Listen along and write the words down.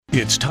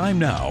It's time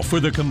now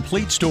for The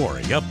Complete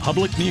Story, a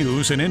public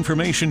news and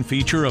information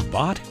feature of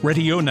Bott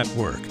Radio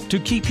Network to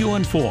keep you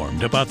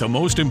informed about the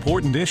most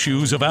important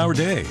issues of our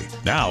day.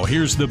 Now,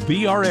 here's the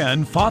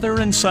BRN father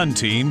and son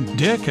team,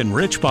 Dick and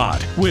Rich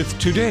Bott, with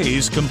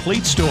today's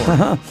Complete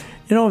Story.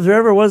 You know, if there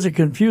ever was a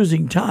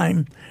confusing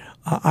time,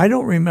 I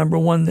don't remember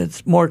one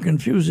that's more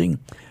confusing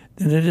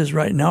than it is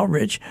right now,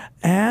 Rich,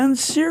 and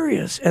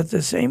serious at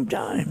the same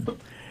time.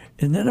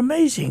 Isn't that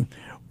amazing?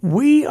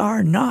 We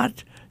are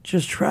not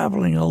just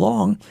traveling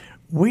along,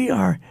 we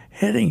are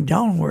heading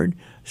downward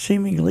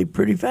seemingly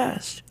pretty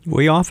fast.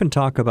 We often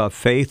talk about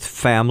faith,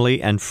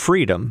 family, and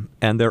freedom,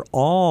 and they're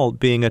all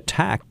being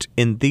attacked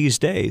in these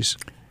days.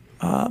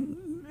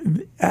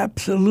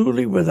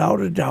 Absolutely,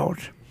 without a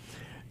doubt.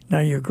 Now,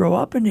 you grow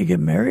up and you get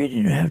married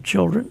and you have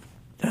children.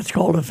 That's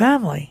called a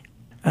family.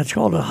 That's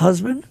called a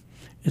husband.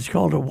 It's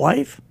called a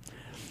wife.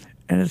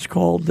 And it's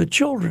called the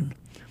children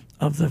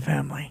of the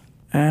family.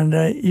 And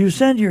you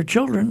send your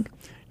children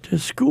to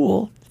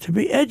school to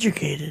be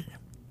educated,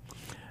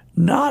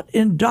 not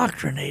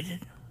indoctrinated.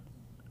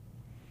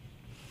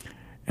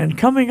 And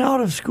coming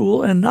out of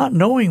school and not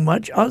knowing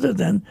much other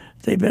than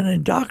they've been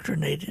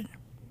indoctrinated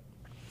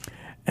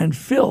and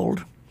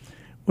filled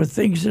with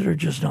things that are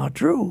just not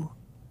true.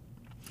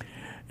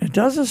 It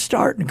doesn't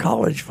start in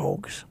college,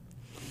 folks.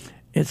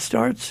 It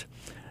starts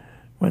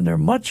when they're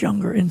much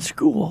younger in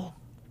school.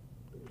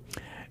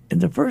 In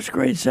the first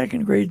grade,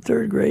 second grade,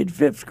 third grade,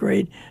 fifth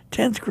grade,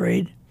 10th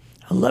grade,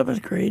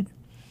 11th grade,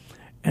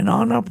 and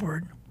on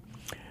upward.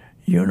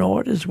 You know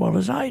it as well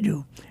as I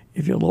do,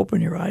 if you'll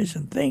open your eyes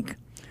and think.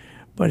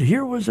 But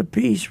here was a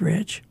piece,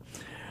 Rich,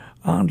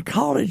 on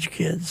college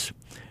kids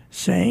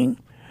saying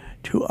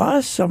to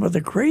us some of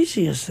the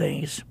craziest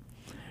things,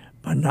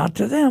 but not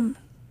to them.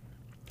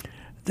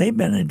 They've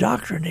been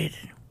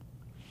indoctrinated.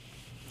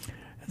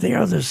 They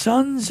are the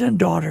sons and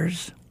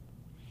daughters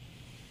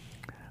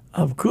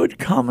of good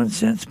common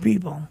sense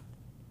people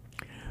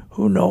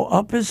who know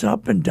up is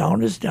up and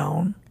down is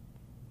down,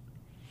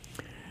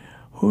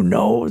 who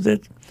know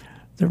that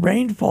the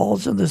rain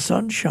falls and the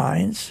sun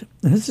shines,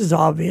 this is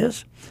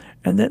obvious,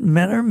 and that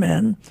men are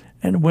men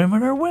and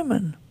women are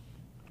women.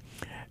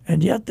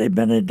 And yet they've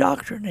been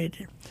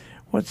indoctrinated.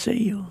 What say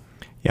you?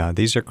 Yeah,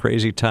 these are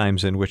crazy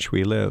times in which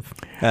we live.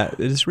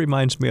 This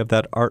reminds me of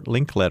that Art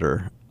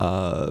Linkletter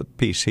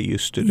piece he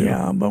used to do.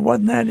 Yeah, but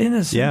wasn't that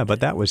innocent? Yeah, but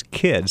that was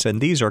kids, and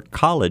these are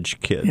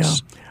college kids.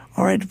 Yeah.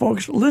 All right,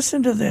 folks,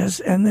 listen to this,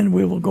 and then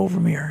we will go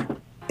from here.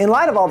 In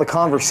light of all the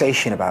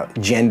conversation about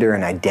gender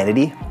and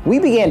identity, we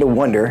began to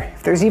wonder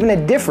if there's even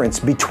a difference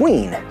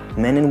between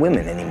men and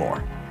women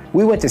anymore.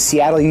 We went to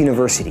Seattle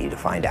University to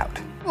find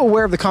out.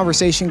 Aware of the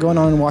conversation going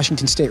on in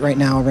Washington State right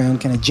now around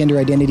kind of gender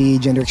identity,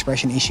 gender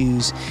expression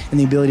issues, and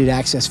the ability to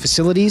access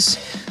facilities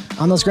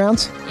on those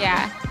grounds?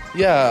 Yeah.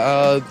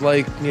 Yeah,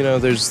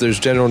 there's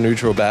gender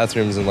neutral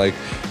bathrooms in like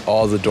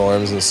all the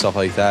dorms and stuff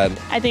like that.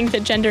 I think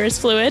that gender is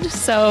fluid,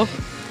 so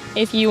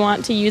if you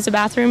want to use a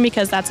bathroom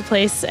because that's a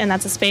place and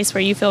that's a space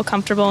where you feel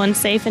comfortable and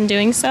safe in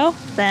doing so,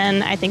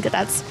 then I think that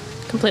that's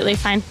completely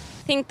fine.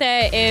 I think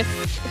that if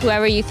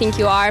whoever you think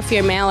you are, if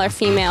you're male or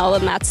female,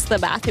 then that's the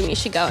bathroom you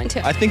should go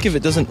into. I think if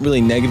it doesn't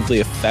really negatively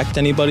affect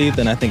anybody,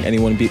 then I think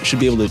anyone should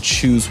be able to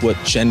choose what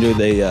gender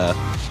they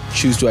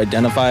choose to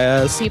identify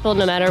as. People,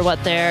 no matter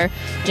what their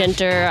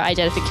gender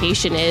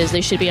identification is,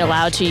 they should be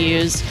allowed to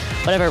use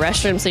whatever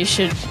restrooms they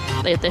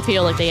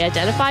feel like they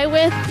identify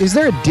with. Is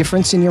there a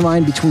difference in your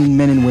mind between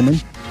men and women?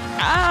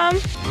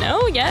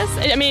 No, yes.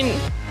 I mean,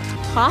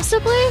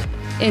 possibly.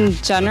 In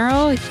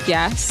general,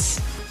 yes.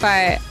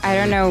 But I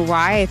don't know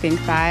why I think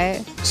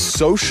that.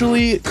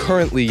 Socially,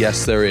 currently,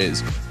 yes, there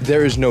is.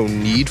 There is no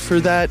need for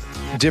that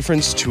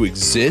difference to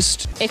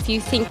exist. If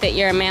you think that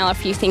you're a male or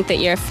if you think that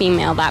you're a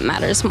female, that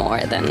matters more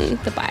than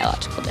the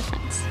biological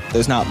difference.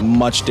 There's not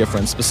much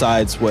difference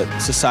besides what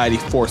society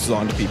forces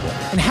onto people.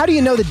 And how do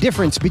you know the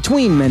difference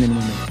between men and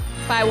women?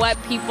 By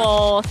what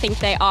people think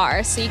they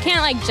are. So you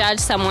can't judge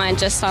someone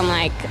just on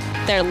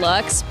their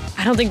looks.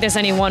 I don't think there's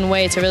any one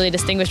way to really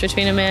distinguish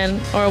between a man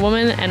or a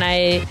woman, and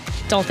I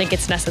don't think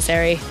it's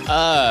necessary.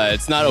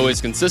 It's not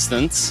always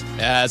consistent.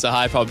 It has a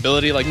high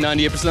probability,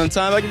 98% of the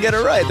time I can get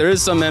it right. There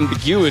is some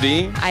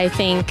ambiguity. I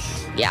think,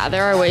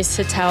 there are ways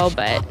to tell,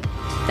 but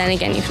then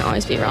again, you can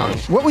always be wrong.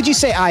 What would you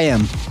say I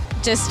am?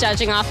 Just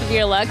judging off of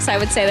your looks, I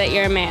would say that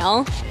you're a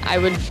male. I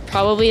would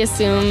probably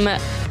assume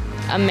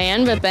a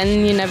man, but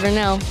then you never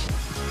know.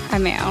 A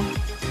male.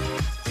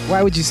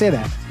 Why would you say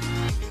that?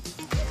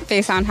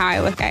 Based on how I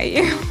look at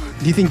you.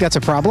 Do you think that's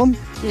a problem?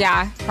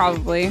 Yeah,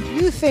 probably. Do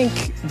you think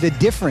the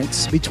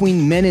difference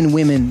between men and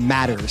women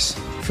matters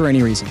for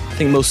any reason? I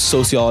think most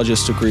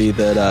sociologists agree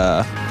that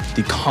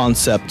the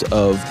concept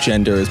of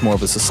gender is more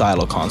of a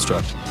societal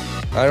construct.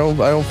 I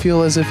don't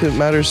feel as if it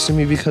matters to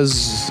me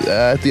because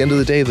at the end of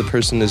the day, the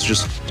person is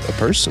just a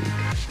person.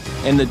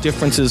 And the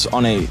differences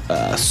on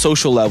a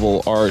social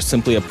level are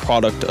simply a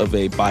product of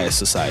a biased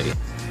society.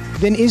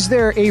 Then is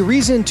there a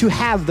reason to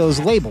have those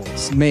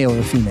labels, male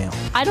or female?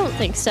 I don't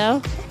think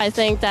so. I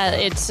think that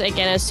it's,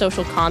 again, a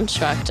social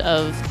construct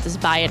of this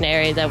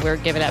binary that we're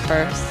given at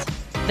birth.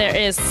 there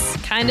is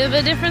kind of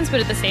a difference, but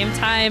at the same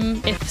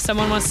time, if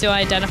someone wants to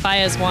identify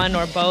as one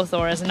or both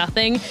or as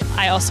nothing,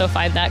 I also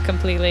find that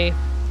completely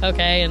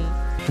okay. And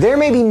there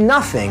may be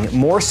nothing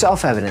more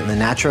self-evident in the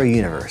natural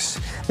universe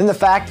than the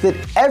fact that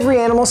every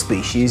animal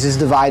species is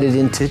divided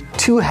into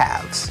two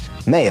halves,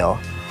 male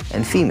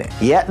and female.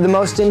 Yet the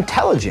most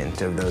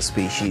intelligent of those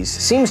species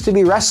seems to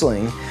be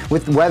wrestling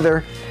with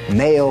whether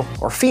male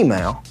or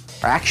female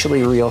are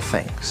actually real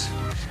things.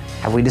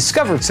 Have we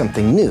discovered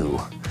something new,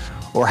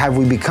 or have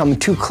we become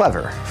too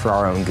clever for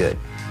our own good?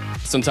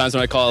 Sometimes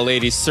when I call a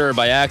lady sir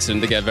by accident,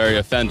 they get very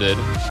offended.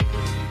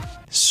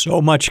 So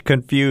much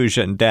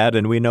confusion, Dad,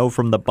 and we know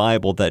from the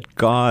Bible that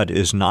God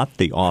is not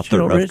the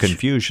author of Rich,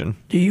 confusion.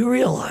 Do you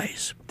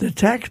realize the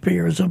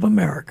taxpayers of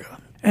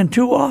America, and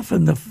too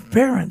often the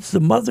parents,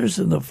 the mothers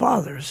and the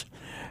fathers,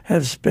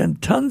 have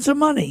spent tons of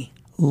money,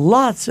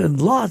 lots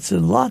and lots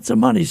and lots of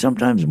money,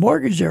 sometimes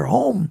mortgage their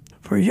home,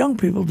 for young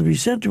people to be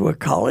sent to a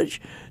college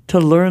to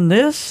learn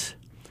this,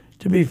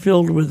 to be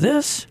filled with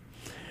this?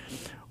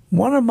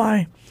 One of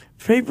my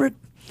favorite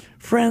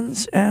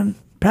friends and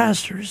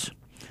pastors,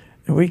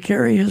 and we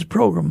carry his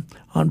program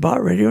on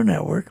Bot Radio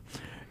Network,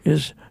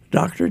 is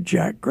Dr.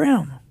 Jack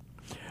Graham,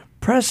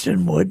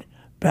 Prestonwood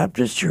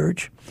Baptist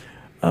Church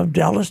of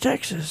Dallas,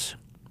 Texas.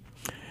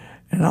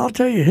 And I'll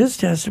tell you, his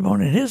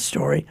testimony and his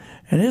story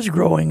and his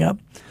growing up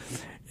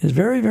is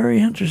very, very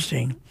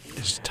interesting.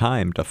 It's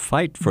time to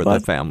fight for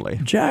the family.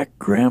 Jack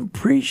Graham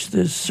preached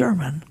this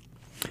sermon,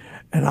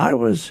 and I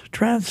was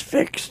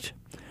transfixed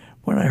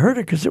when I heard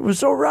it because it was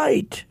so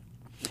right.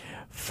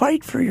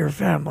 Fight for your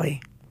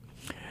family.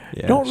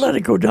 Yes. Don't let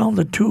it go down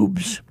the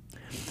tubes.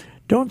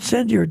 Don't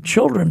send your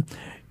children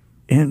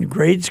in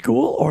grade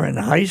school or in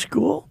high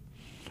school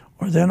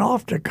or then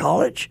off to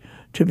college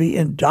to be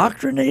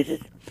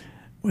indoctrinated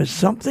with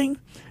something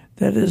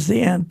that is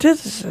the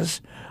antithesis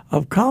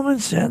of common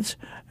sense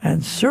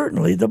and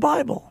certainly the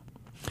Bible.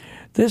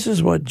 This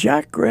is what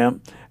Jack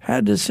Graham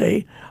had to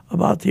say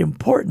about the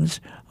importance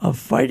of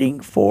fighting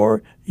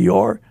for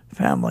your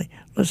family.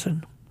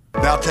 Listen.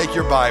 Now take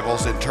your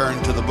Bibles and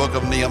turn to the book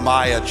of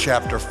Nehemiah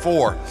chapter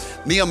 4.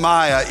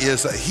 Nehemiah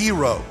is a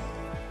hero.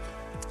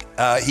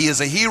 He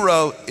is a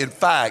hero, in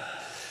fact,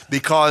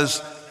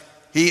 because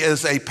he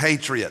is a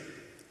patriot.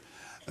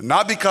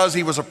 Not because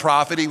he was a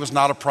prophet. He was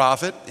not a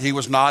prophet. He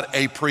was not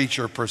a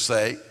preacher per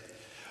se.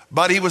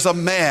 But he was a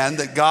man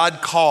that God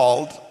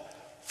called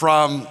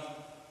from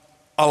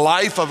a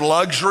life of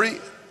luxury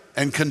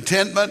and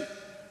contentment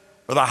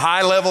with a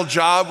high-level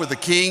job with the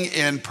king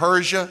in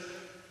Persia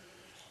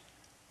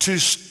to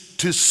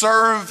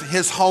serve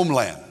his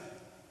homeland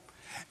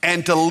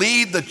and to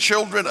lead the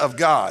children of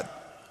God,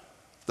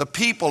 the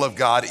people of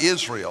God,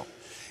 Israel,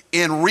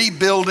 in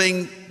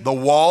rebuilding the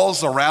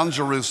walls around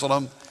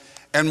Jerusalem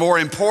and, more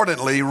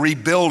importantly,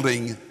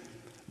 rebuilding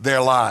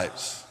their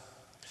lives.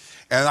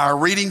 And our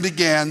reading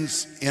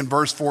begins in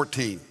verse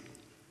 14.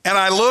 And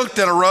I looked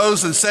and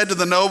arose and said to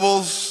the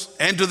nobles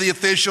and to the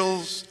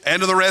officials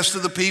and to the rest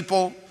of the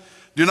people,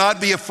 do not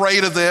be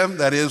afraid of them,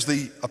 that is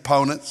the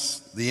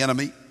opponents, the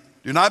enemy.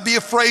 Do not be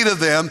afraid of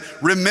them.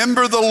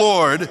 Remember the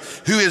Lord,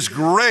 who is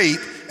great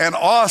and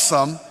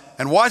awesome.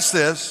 And watch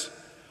this.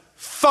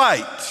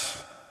 Fight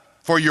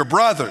for your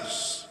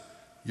brothers,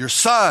 your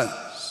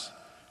sons,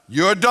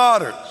 your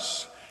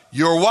daughters,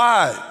 your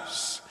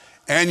wives,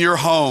 and your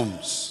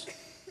homes.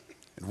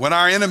 And when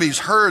our enemies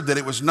heard that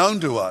it was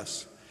known to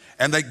us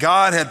and that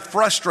God had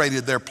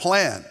frustrated their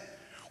plan,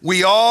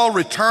 we all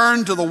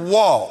returned to the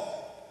wall,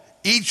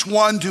 each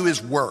one to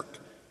his work.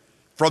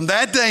 From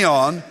that day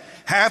on,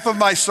 half of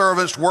my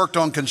servants worked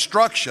on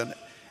construction,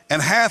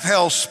 and half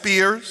held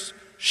spears,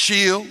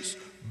 shields,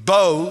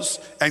 bows,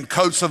 and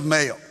coats of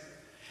mail.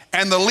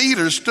 And the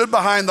leaders stood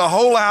behind the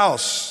whole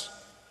house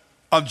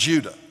of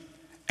Judah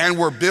and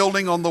were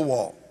building on the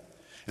wall.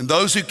 And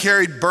those who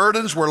carried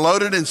burdens were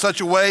loaded in such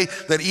a way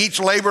that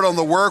each labored on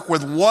the work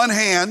with one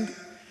hand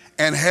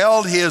and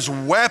held his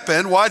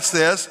weapon, watch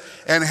this,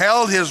 and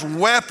held his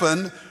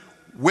weapon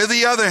with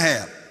the other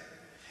hand.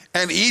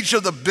 And each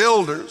of the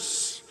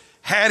builders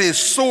had his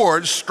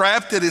sword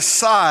strapped at his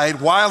side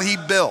while he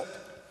built.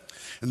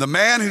 And the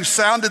man who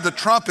sounded the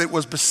trumpet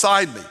was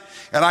beside me.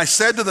 And I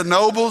said to the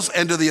nobles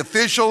and to the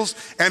officials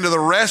and to the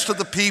rest of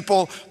the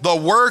people, the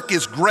work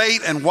is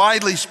great and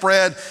widely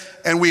spread,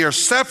 and we are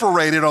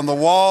separated on the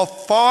wall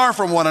far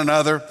from one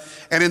another.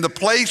 And in the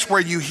place where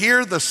you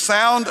hear the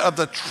sound of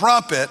the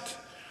trumpet,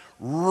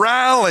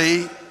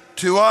 rally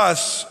to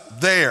us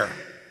there.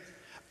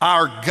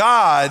 Our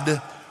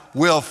God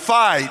will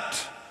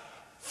fight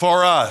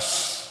for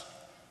us.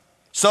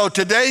 So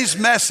today's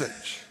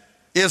message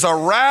is a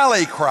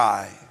rally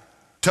cry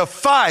to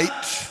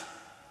fight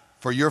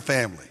for your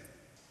family,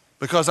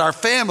 because our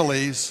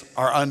families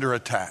are under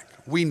attack.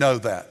 We know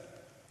that.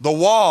 The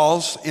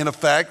walls, in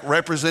effect,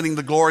 representing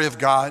the glory of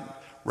God,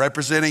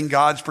 representing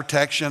God's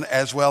protection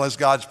as well as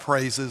God's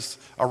praises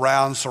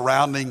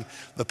surrounding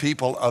the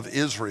people of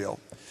Israel.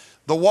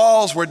 The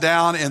walls were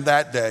down in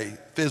that day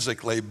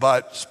physically,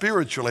 but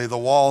spiritually the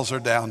walls are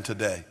down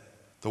today.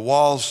 The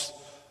walls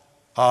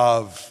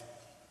of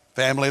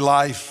family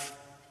life,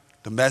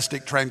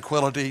 Domestic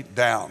tranquility,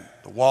 down.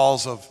 The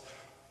walls of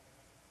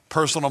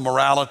personal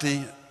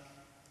morality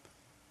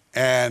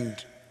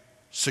and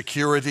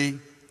security,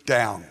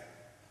 down.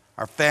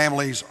 Our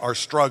families are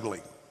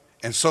struggling,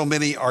 and so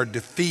many are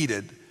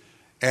defeated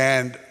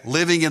and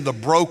living in the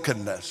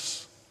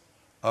brokenness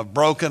of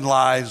broken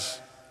lives,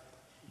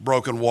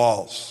 broken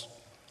walls.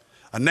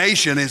 A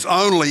nation is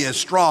only as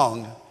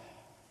strong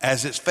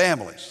as its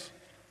families.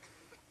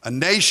 A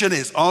nation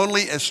is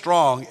only as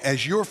strong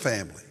as your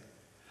family.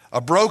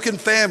 A broken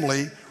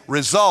family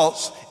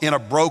results in a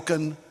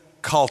broken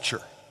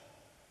culture,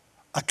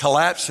 a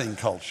collapsing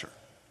culture.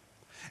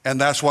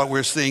 And that's what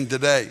we're seeing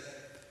today.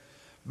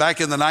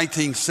 Back in the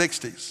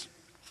 1960s,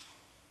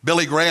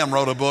 Billy Graham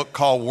wrote a book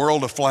called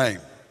World of Flame.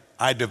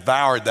 I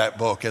devoured that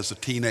book as a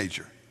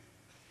teenager.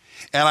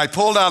 And I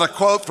pulled out a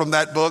quote from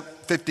that book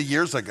 50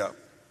 years ago.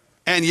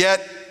 And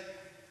yet,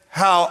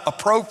 how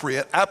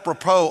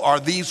apropos are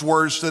these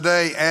words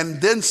today,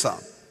 and then some.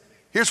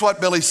 Here's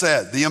what Billy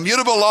said. The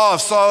immutable law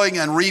of sowing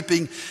and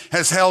reaping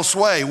has held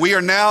sway. We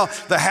are now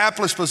the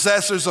hapless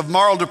possessors of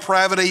moral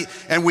depravity,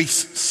 and we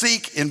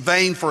seek in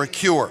vain for a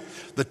cure.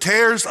 The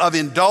tares of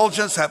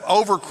indulgence have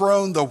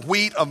overgrown the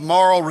wheat of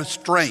moral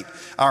restraint.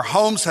 Our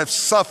homes have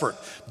suffered.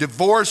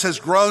 Divorce has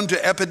grown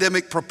to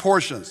epidemic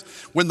proportions.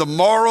 When the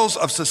morals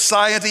of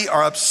society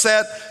are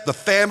upset, the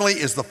family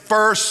is the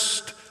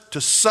first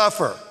to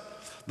suffer.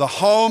 The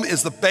home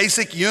is the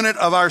basic unit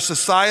of our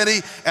society,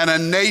 and a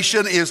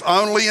nation is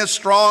only as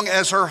strong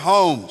as her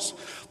homes.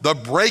 The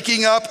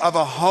breaking up of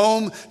a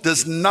home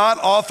does not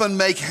often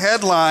make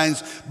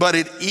headlines, but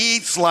it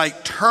eats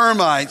like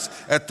termites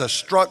at the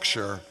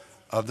structure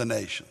of the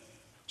nation.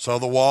 So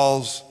the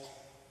walls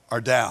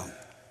are down,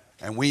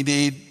 and we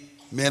need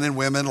men and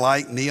women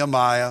like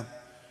Nehemiah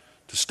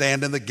to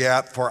stand in the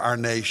gap for our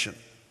nation,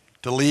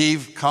 to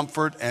leave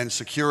comfort and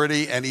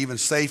security and even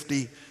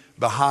safety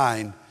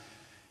behind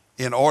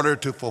in order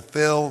to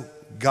fulfill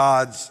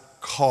God's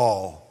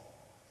call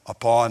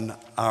upon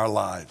our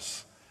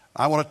lives.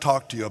 I want to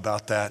talk to you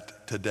about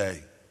that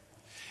today.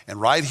 And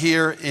right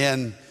here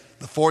in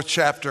the 4th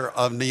chapter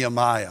of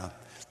Nehemiah,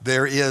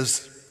 there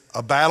is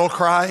a battle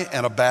cry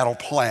and a battle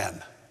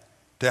plan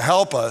to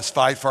help us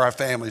fight for our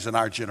families and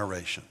our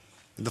generation.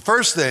 And the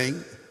first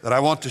thing that I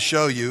want to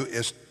show you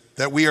is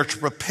that we are to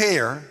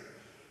prepare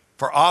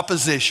for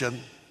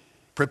opposition,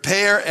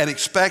 prepare and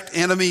expect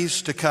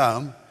enemies to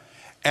come,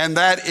 and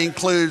that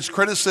includes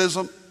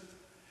criticism,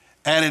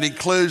 and it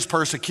includes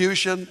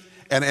persecution,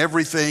 and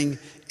everything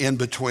in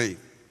between.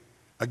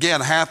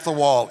 Again, half the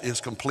wall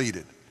is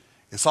completed.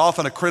 It's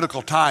often a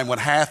critical time when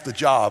half the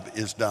job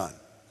is done,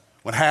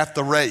 when half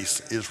the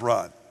race is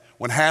run,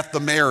 when half the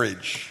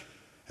marriage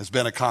has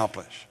been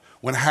accomplished,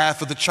 when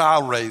half of the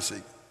child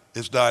raising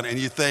is done, and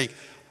you think,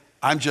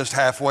 I'm just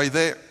halfway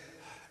there.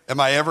 Am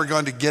I ever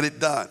going to get it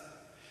done?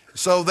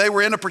 So they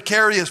were in a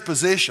precarious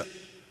position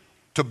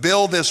to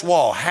build this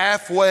wall,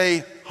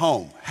 halfway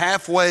home,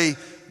 halfway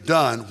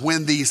done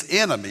when these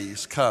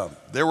enemies come.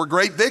 There were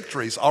great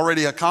victories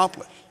already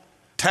accomplished.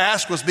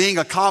 Task was being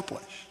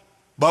accomplished.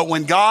 But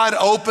when God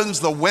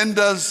opens the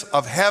windows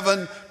of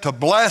heaven to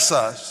bless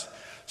us,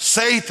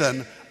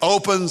 Satan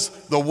opens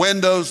the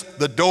windows,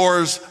 the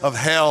doors of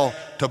hell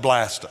to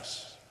blast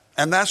us.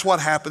 And that's what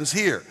happens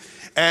here.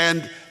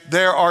 And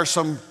there are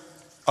some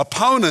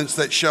opponents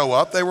that show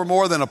up. They were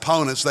more than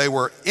opponents, they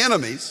were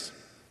enemies.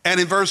 And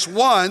in verse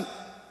 1,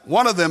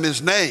 one of them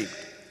is named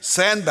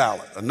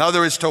Sanballat,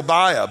 another is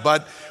Tobiah.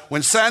 But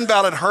when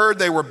Sanballat heard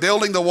they were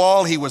building the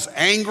wall, he was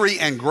angry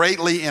and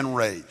greatly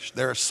enraged.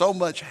 There is so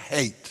much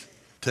hate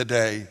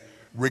today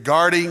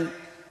regarding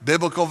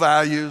biblical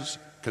values,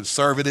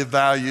 conservative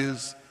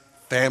values,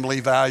 family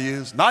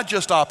values, not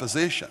just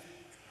opposition,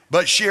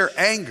 but sheer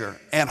anger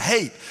and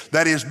hate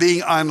that is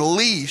being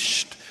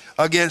unleashed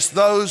against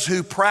those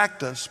who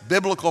practice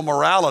biblical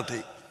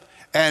morality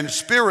and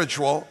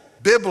spiritual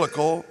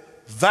biblical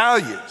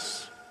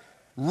values.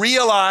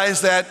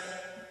 Realize that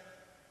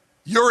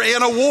you're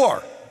in a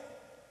war,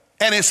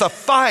 and it's a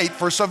fight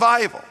for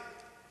survival.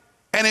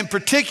 And in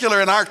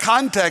particular, in our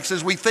context,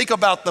 as we think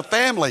about the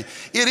family,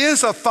 it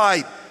is a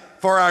fight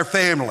for our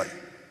family.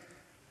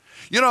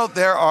 You know,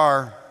 there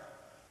are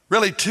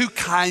really two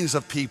kinds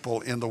of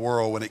people in the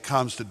world when it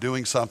comes to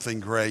doing something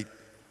great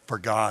for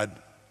God,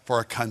 for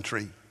a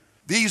country.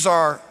 These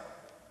are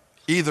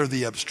either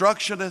the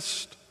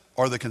obstructionist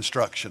or the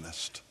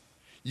constructionist.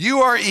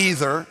 You are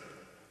either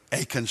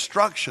a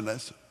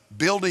constructionist,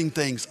 building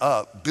things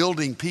up,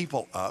 building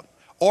people up,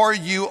 or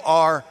you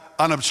are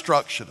an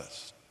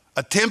obstructionist,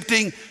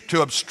 attempting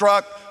to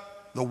obstruct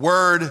the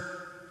word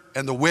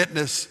and the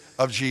witness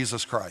of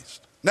Jesus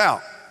Christ.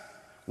 Now,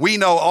 we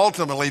know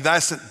ultimately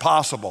that's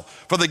impossible,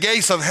 for the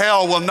gates of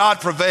hell will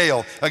not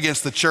prevail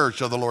against the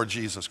church of the Lord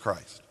Jesus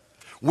Christ.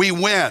 We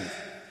win.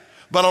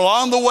 But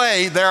along the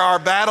way, there are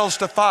battles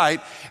to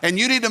fight, and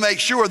you need to make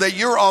sure that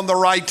you're on the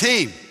right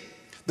team,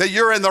 that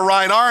you're in the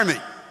right army,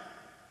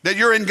 that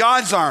you're in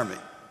God's army,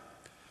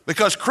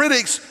 because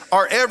critics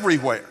are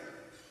everywhere.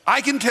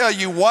 I can tell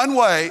you one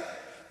way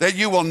that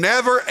you will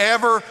never,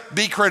 ever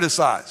be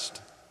criticized.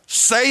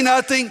 Say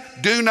nothing,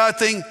 do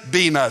nothing,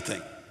 be nothing.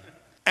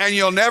 And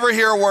you'll never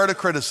hear a word of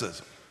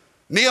criticism.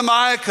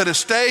 Nehemiah could have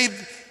stayed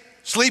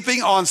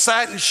sleeping on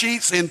satin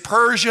sheets in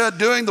Persia,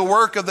 doing the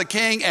work of the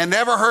king, and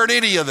never heard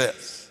any of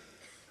this.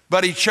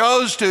 But he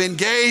chose to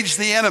engage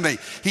the enemy.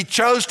 He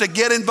chose to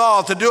get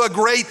involved, to do a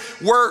great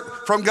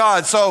work from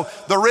God. So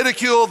the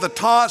ridicule, the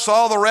taunts,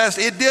 all the rest,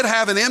 it did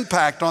have an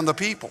impact on the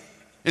people.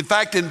 In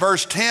fact, in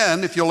verse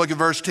 10, if you'll look at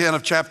verse 10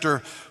 of chapter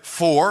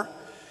 4,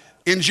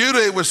 in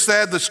Judah it was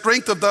said, the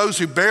strength of those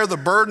who bear the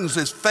burdens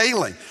is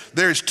failing.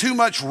 There is too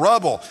much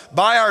rubble.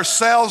 By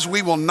ourselves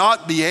we will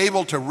not be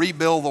able to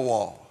rebuild the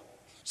wall.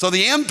 So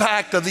the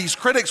impact of these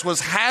critics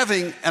was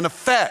having an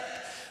effect.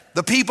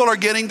 The people are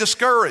getting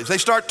discouraged. They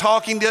start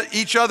talking to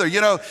each other.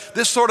 You know,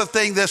 this sort of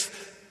thing, this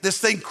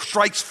thing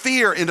strikes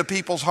fear into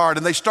people's heart,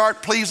 and they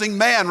start pleasing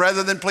man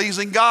rather than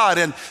pleasing God,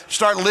 and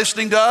start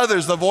listening to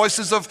others, the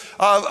voices of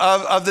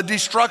the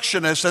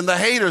destructionists and the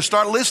haters.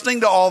 Start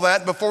listening to all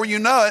that. Before you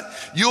know it,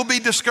 you'll be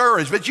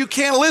discouraged. But you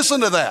can't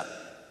listen to that.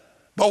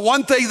 But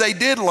one thing they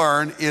did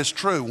learn is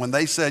true when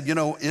they said, you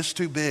know, it's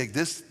too big.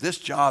 This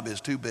job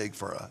is too big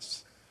for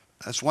us.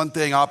 That's one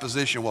thing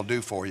opposition will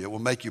do for you. It will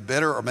make you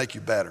bitter or make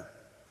you better.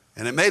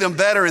 And it made them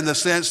better in the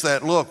sense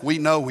that, look, we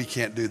know we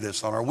can't do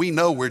this on our own. We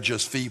know we're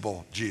just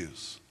feeble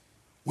Jews.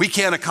 We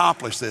can't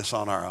accomplish this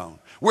on our own.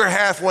 We're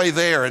halfway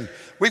there, and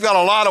we've got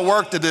a lot of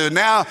work to do.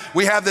 Now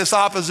we have this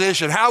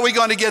opposition. How are we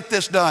going to get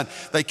this done?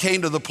 They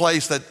came to the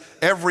place that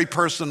every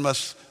person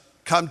must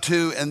come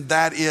to, and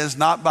that is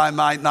not by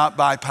might, not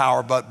by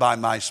power, but by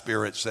my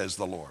Spirit, says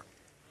the Lord.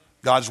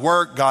 God's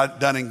work, God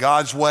done in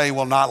God's way,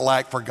 will not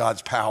lack for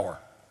God's power.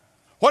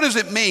 What does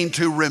it mean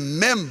to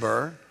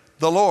remember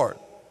the Lord?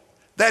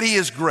 That he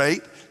is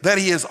great, that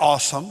he is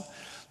awesome,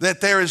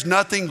 that there is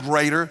nothing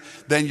greater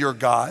than your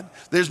God.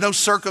 There's no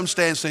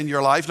circumstance in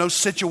your life, no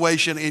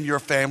situation in your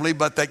family,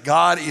 but that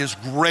God is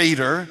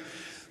greater,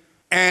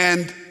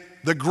 and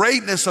the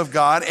greatness of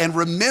God, and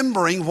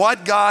remembering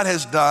what God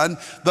has done,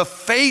 the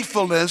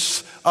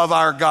faithfulness of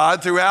our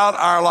God throughout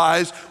our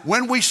lives.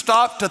 When we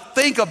stop to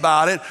think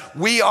about it,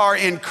 we are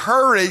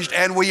encouraged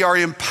and we are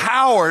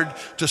empowered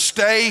to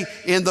stay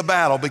in the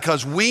battle,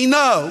 because we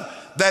know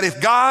that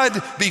if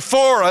God be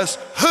for us,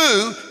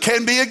 who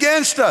can be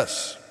against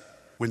us?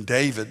 When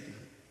David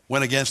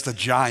went against the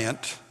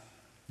giant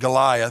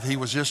Goliath, he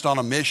was just on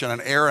a mission,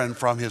 an errand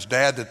from his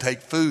dad to take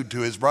food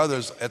to his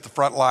brothers at the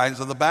front lines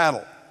of the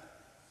battle.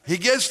 He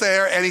gets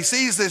there and he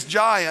sees this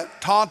giant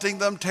taunting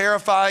them,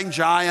 terrifying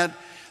giant.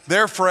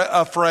 They're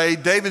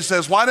afraid. David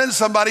says, why doesn't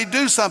somebody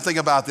do something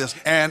about this?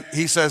 And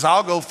he says,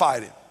 I'll go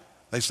fight him.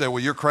 They said, well,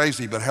 you're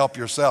crazy, but help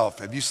yourself.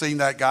 Have you seen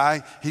that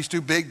guy? He's too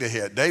big to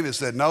hit. David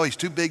said, no, he's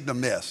too big to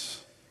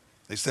miss.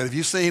 They said, have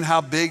you seen how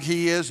big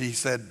he is? He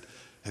said,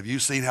 have you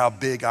seen how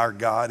big our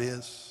God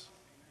is?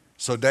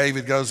 So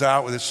David goes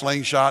out with his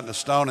slingshot and a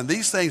stone, and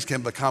these things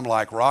can become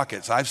like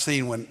rockets. I've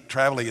seen when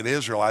traveling in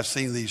Israel, I've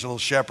seen these little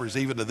shepherds,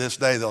 even to this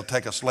day, they'll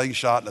take a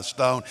slingshot and a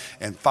stone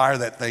and fire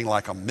that thing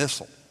like a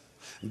missile.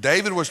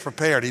 David was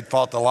prepared. He'd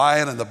fought the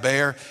lion and the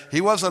bear.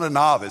 He wasn't a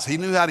novice. He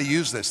knew how to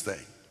use this thing.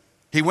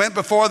 He went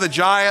before the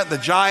giant. The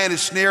giant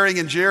is sneering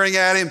and jeering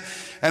at him,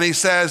 and he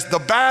says, the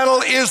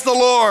battle is the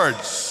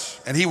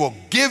Lord's, and he will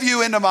give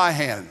you into my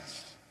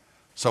hands.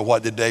 So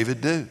what did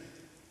David do?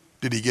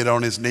 Did he get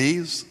on his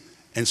knees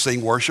and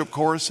sing worship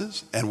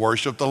choruses and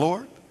worship the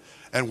Lord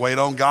and wait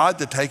on God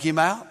to take him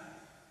out?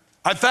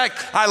 In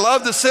fact, I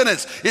love the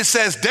sentence. It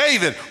says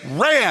David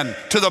ran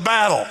to the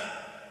battle,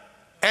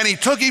 and he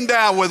took him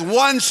down with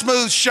one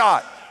smooth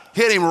shot.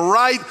 Hit him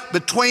right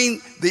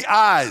between the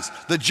eyes.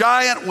 The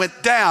giant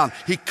went down.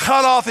 He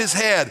cut off his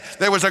head.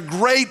 There was a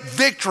great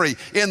victory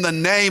in the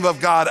name of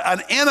God.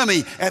 An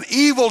enemy, an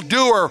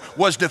evildoer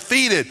was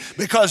defeated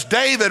because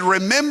David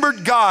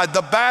remembered God.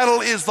 The battle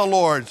is the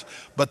Lord's,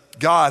 but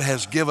God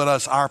has given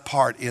us our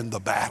part in the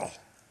battle.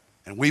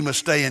 And we must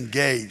stay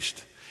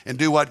engaged and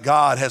do what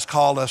God has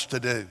called us to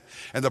do.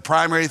 And the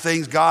primary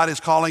things God is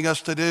calling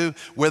us to do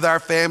with our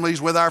families,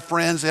 with our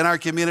friends, in our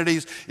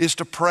communities, is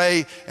to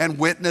pray and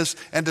witness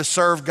and to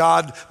serve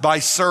God by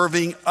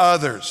serving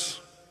others.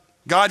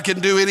 God can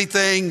do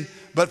anything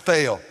but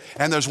fail.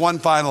 And there's one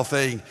final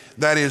thing,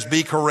 that is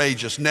be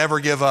courageous, never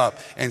give up,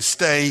 and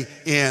stay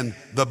in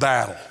the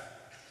battle.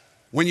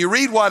 When you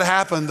read what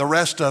happened, the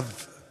rest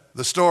of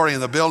the story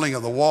in the building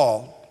of the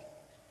wall,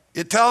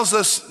 it tells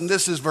us, and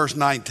this is verse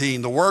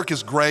 19, the work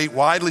is great,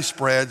 widely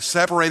spread,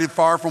 separated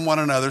far from one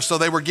another. So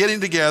they were getting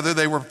together,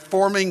 they were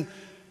forming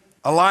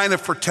a line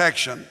of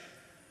protection.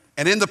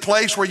 And in the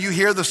place where you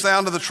hear the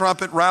sound of the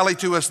trumpet, rally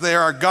to us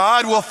there. Our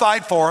God will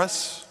fight for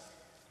us.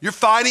 You're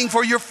fighting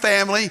for your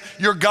family.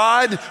 Your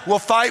God will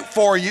fight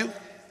for you.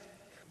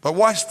 But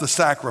watch the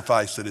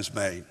sacrifice that is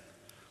made.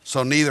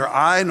 So neither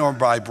I nor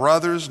my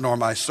brothers nor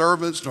my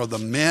servants nor the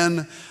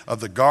men of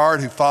the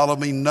guard who followed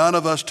me, none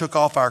of us took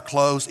off our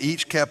clothes.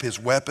 Each kept his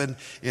weapon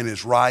in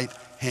his right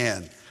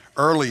hand.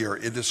 Earlier,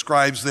 it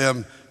describes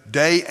them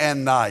day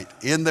and night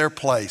in their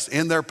place,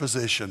 in their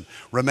position,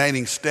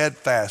 remaining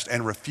steadfast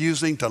and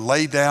refusing to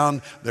lay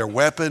down their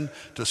weapon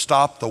to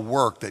stop the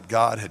work that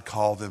God had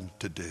called them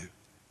to do.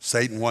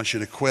 Satan wants you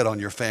to quit on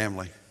your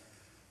family,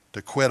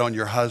 to quit on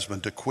your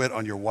husband, to quit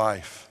on your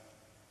wife,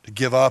 to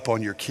give up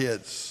on your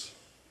kids.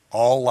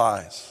 All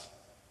lies.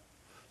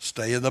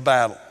 Stay in the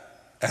battle.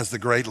 As the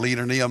great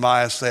leader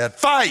Nehemiah said,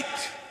 fight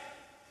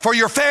for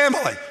your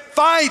family.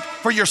 Fight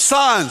for your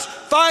sons.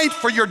 Fight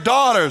for your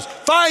daughters.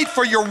 Fight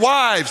for your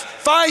wives.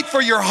 Fight for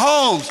your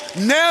homes.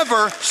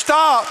 Never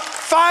stop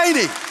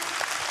fighting.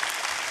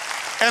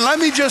 And let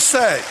me just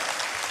say,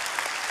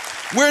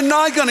 we're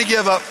not going to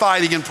give up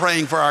fighting and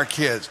praying for our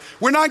kids.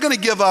 We're not going to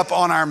give up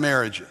on our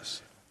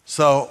marriages.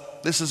 So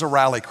this is a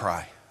rally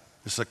cry.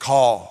 It's a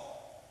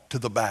call to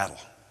the battle.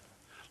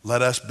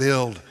 Let us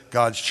build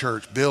God's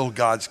church, build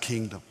God's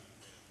kingdom.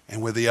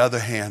 And with the other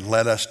hand,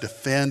 let us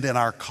defend in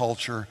our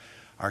culture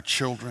our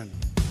children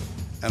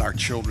and our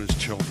children's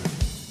children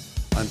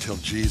until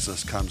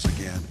Jesus comes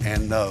again,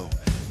 and know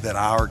that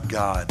our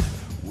God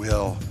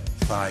will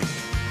fight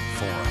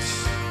for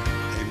us.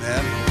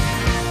 Amen.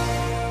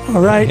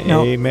 All right.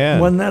 Now, Amen.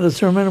 wasn't that a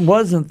sermon?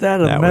 Wasn't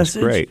that a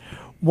message? That was great.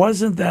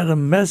 Wasn't that a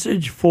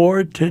message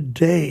for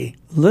today?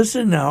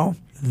 Listen now.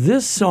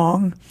 This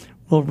song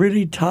will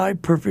really tie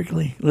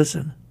perfectly.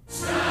 Listen.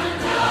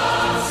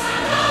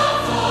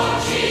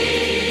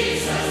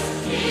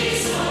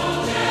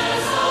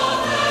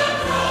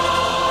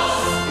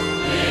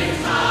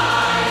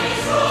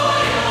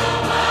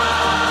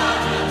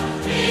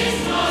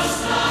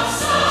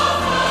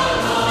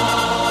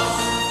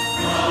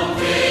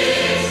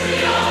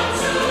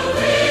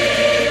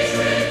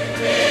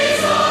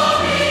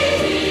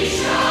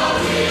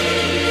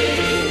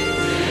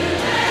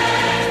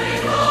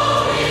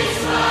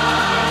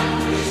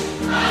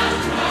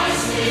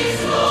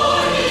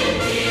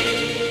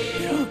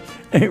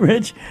 Hey,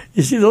 Rich,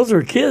 you see, those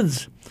were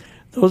kids.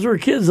 Those were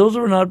kids. Those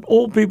were not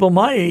old people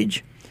my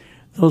age.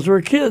 Those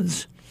were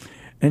kids.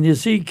 And you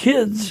see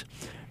kids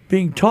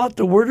being taught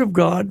the Word of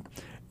God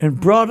and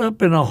brought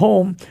up in a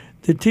home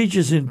that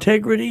teaches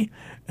integrity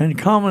and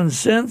common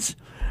sense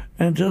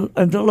and to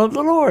love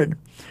the Lord.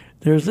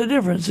 There's the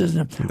difference,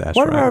 isn't it? That's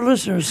what right. are our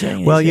listeners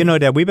saying? Well, you know,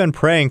 Dad, we've been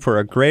praying for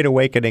a Great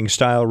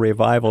Awakening-style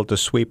revival to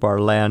sweep our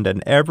land,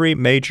 and every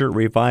major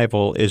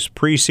revival is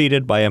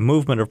preceded by a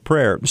movement of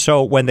prayer.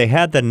 So when they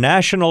had the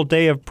National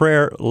Day of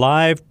Prayer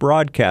live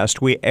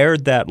broadcast, we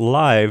aired that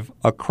live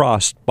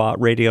across Bott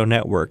Radio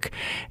Network.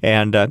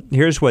 And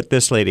here's what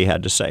this lady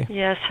had to say.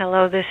 Yes,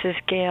 hello, this is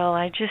Gail.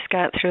 I just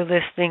got through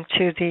listening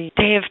to the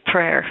Day of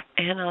Prayer,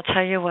 and I'll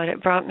tell you what,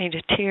 it brought me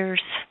to tears.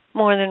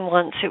 More than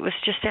once. It was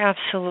just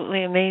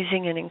absolutely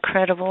amazing and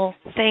incredible.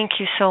 Thank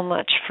you so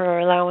much for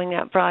allowing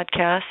that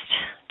broadcast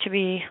to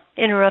be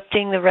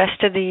interrupting the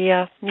rest of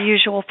the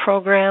usual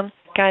program.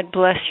 God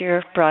bless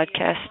your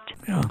broadcast.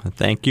 Yeah.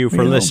 Thank you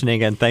for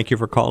listening, and thank you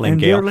for calling,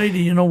 and Gail. Dear lady,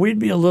 you know, we'd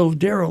be a little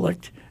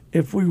derelict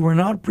if we were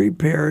not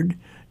prepared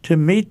to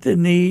meet the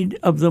need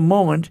of the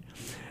moment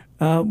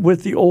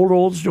with the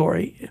old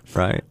story.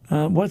 Right.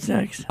 What's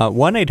next?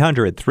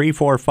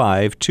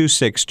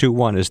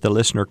 1-800-345-2621 is the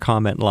listener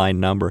comment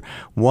line number.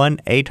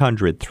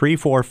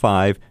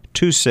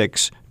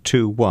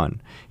 1-800-345-2621.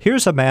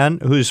 Here's a man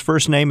whose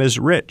first name is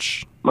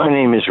Rich. My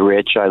name is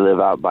Rich. I live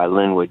out by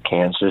Linwood,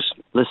 Kansas.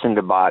 Listen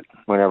to Bott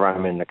whenever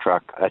I'm in the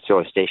truck. That's the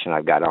only station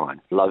I've got on.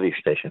 Love your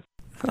station.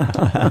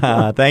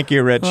 Thank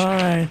you, Rich. All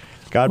right.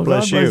 God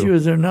bless God bless you. you.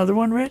 Is there another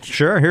one, Rich?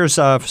 Sure. Here's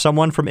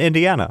someone from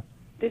Indiana.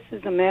 This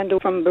is Amanda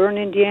from Bern,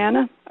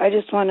 Indiana. I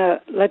just want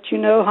to let you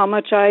know how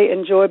much I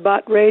enjoy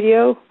Bott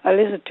Radio. I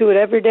listen to it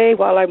every day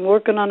while I'm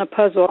working on a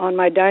puzzle on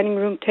my dining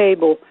room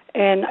table.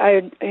 And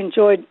I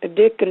enjoyed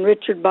Dick and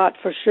Richard Bott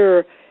for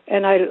sure.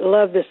 And I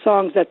love the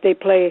songs that they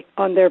play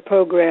on their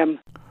program.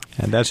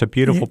 And that's a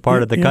beautiful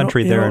part of the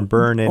country there in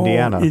Bern,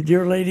 Indiana.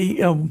 Dear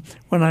lady,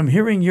 when I'm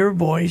hearing your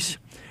voice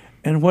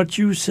and what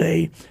you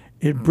say,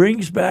 it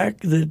brings back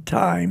the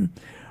time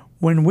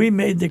when we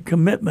made the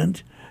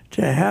commitment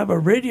to have a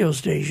radio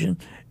station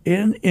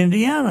in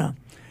Indiana.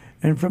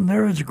 And from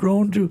there, it's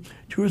grown to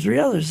 2 or 3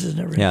 others, isn't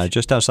it, Rich? Yeah,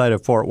 just outside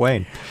of Fort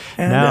Wayne.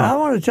 And I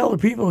want to tell the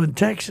people in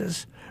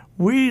Texas,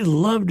 we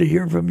love to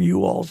hear from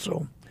you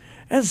also.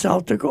 And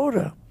South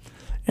Dakota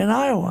and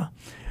Iowa.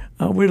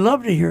 We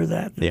love to hear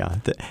that. Yeah,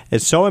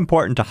 it's so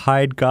important to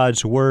hide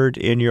God's Word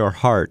in your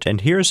heart.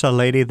 And here's a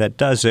lady that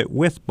does it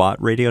with Bott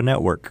Radio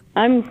Network.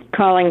 I'm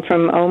calling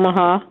from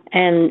Omaha,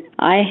 and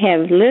I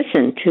have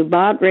listened to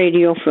Bott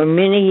Radio for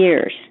many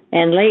years.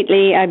 And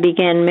lately I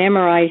began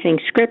memorizing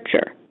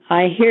Scripture.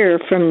 I hear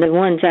from the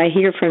ones I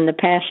hear from the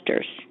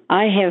pastors.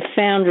 I have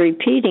found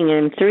repeating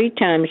them 3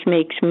 times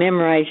makes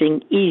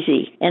memorizing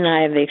easy, and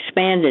I have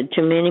expanded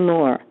to many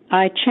more.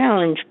 I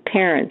challenge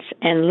parents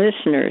and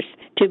listeners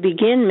to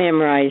begin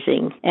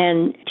memorizing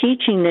and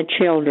teaching the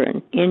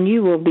children, and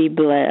you will be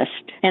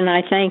blessed. And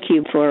I thank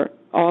you for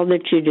all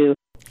that you do.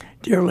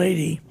 Dear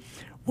lady,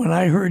 when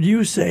I heard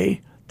you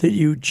say that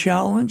you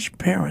challenge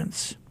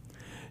parents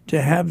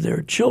to have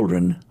their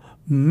children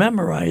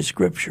memorize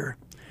Scripture,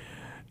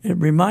 it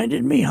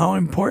reminded me how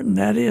important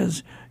that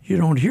is. You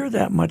don't hear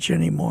that much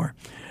anymore.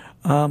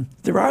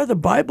 There are the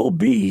Bible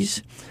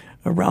bees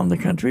around the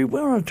country. We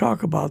want to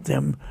talk about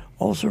them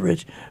also,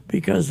 Rich,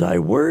 because thy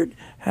word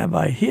have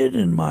I hid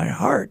in my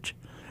heart,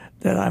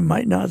 that I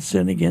might not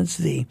sin against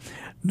thee.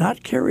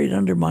 Not carried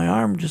under my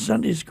arm to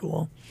Sunday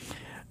school,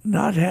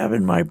 not have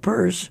in my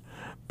purse,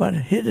 but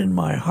hid in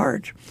my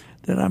heart,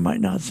 that I might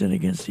not sin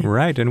against thee.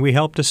 Right, and we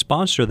help to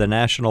sponsor the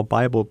National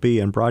Bible Bee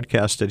and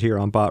broadcast it here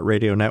on Bott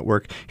Radio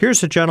Network.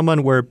 Here's a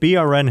gentleman where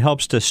BRN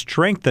helps to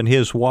strengthen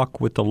his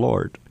walk with the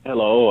Lord.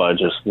 Hello, I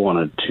just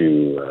wanted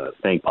to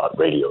thank Bott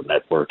Radio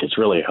Network. It's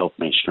really helped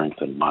me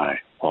strengthen my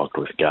walk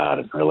with God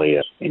and really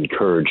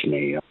encouraged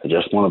me. I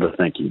just wanted to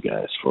thank you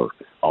guys for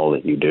all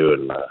that you do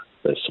and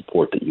the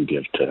support that you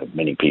give to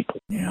many people.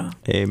 Yeah.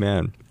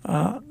 Amen.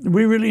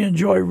 We really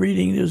enjoy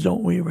reading this,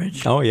 don't we,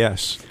 Rich? Oh,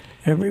 yes.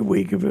 Every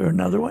week of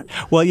another one?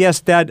 Well,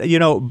 yes, Dad,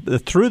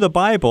 Through the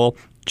Bible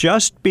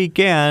just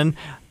began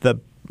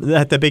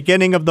at the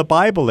beginning of the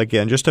Bible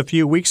again just a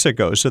few weeks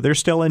ago. So they're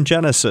still in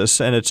Genesis,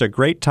 and it's a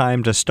great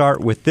time to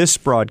start with this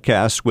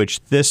broadcast,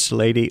 which this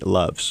lady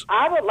loves.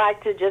 I would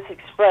like to just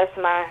express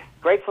my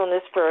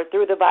gratefulness for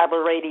Through the Bible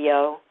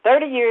Radio.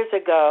 30 years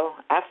ago,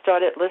 I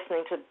started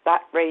listening to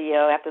Bott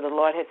Radio after the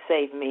Lord had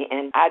saved me,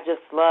 and I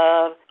just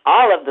love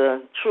all of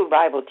the true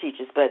Bible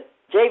teachers, but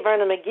J.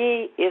 Vernon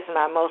McGee is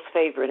my most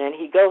favorite, and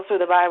he goes through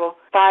the Bible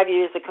 5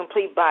 years, the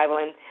complete Bible,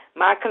 and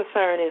my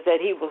concern is that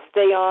he will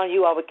stay on.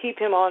 You all will keep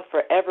him on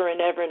forever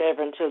and ever and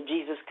ever until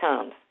Jesus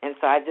comes. And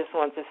so I just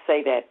want to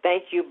say that.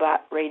 Thank you,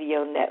 Bott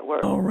Radio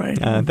Network. All right.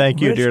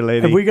 Thank you, Rich, dear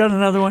lady. Have we got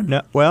another one?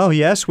 No, well,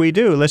 yes, we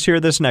do. Let's hear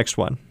this next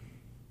one.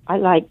 I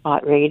like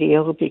Bott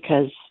Radio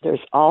because there's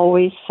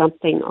always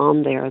something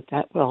on there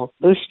that will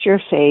boost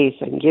your faith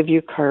and give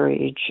you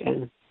courage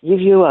and give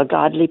you a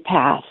godly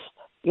path.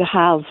 You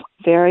have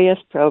various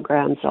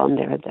programs on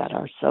there that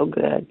are so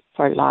good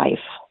for life,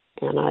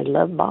 and I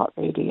love Bott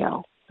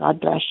Radio. God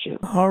bless you.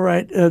 All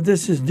right.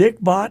 This is Dick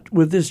Bott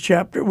with this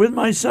chapter, with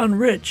my son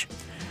Rich,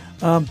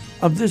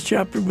 of this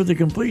chapter with the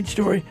complete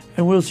story,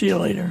 and we'll see you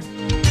later.